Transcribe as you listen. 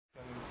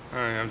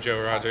I'm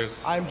Joe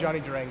Rogers. I'm Johnny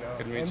Durango.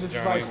 Good to meet and you, this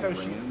Johnny. is my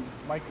associate,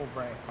 Michael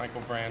Brand.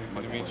 Michael Brand,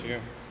 good to meet you.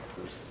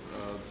 Do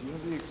you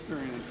have any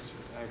experience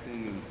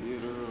acting in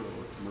theater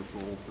or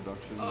commercial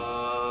productions?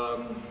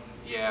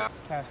 Yeah.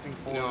 Casting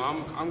for. You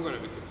know, I'm going to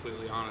be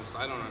completely honest.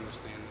 I don't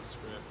understand the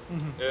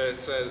script. It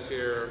says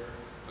here,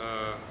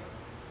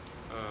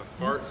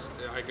 farts.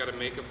 I got to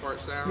make a fart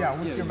sound. Yeah,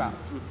 with your mouth.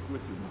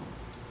 With your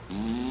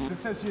mouth.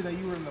 It says here that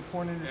you were in the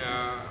porn industry.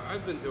 Yeah,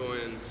 I've been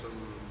doing some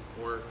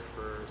work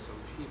for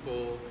some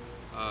people.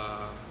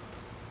 I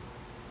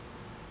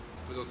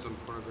was on some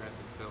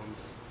pornographic films.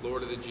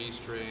 Lord of the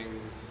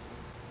G-Strings,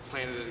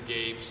 Planet of the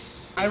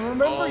Gapes. I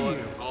remember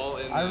you. All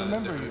in I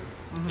remember you.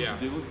 Yeah.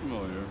 You do look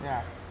familiar.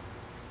 Yeah.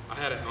 I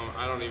had a home.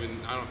 I don't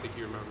think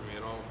you remember me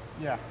at all.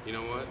 Yeah. You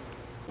know what?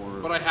 Or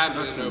But I have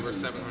been in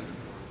productions over in 700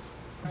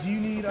 porns. Do you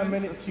need a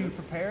minute to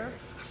prepare?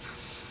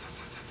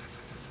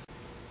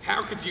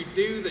 How could you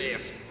do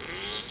this?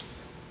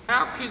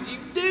 How could you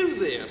do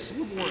this?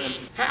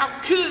 How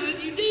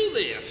could you do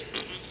this?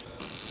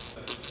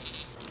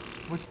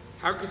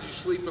 How could you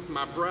sleep with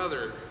my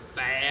brother,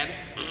 Thad?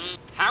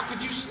 How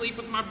could you sleep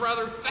with my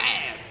brother,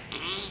 Thad?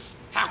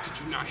 How could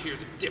you not hear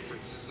the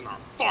differences in our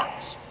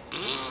farts?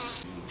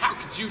 How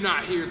could you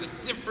not hear the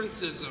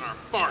differences in our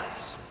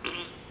farts?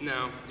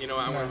 No, you know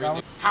what, I want to read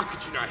it. How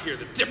could you not hear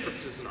the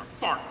differences in our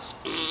farts?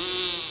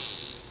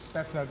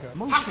 That's not good.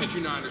 How could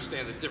you not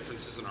understand the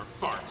differences in our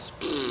farts?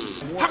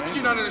 How could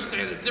you not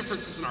understand the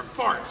differences in our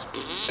farts?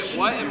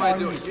 What am I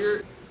doing?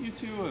 You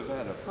two have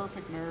had a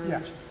perfect marriage.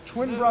 Yeah.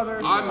 Twin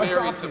brother. I'm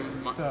married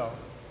to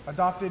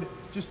adopted,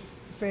 just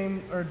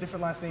same or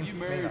different last name. You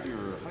married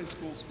your high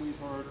school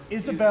sweetheart.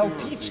 Isabel You two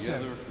are Peachton.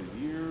 together for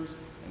years,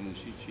 and then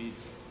she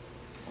cheats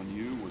on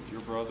you with your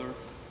brother,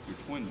 your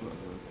twin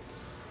brother.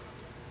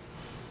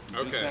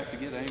 You just have to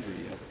get angry.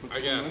 You have to put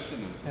some emotion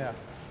into it. Yeah.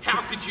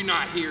 How could you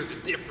not hear the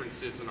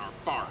differences in our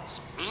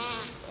farts?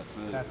 That's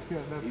it. That's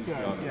good. That's He's good.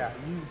 got it. Yeah.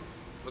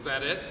 Was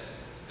that it?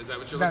 Is that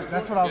what you're looking for?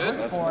 That's what I was Good?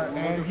 looking for,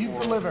 and you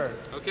delivered.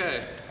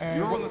 Okay. And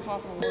You're on the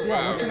top of the list.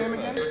 Yeah. What's your name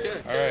again? Okay.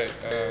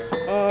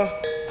 All right.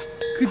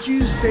 Could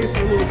you stay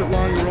for a little bit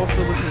longer? We're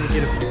also looking to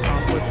get a few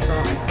topless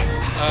shots.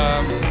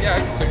 Yeah, I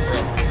can stick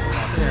around.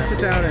 Yeah. Sit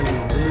down and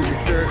remove your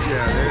shirt.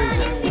 Yeah, there you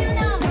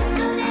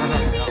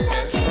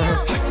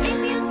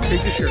go.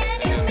 Take your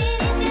shirt.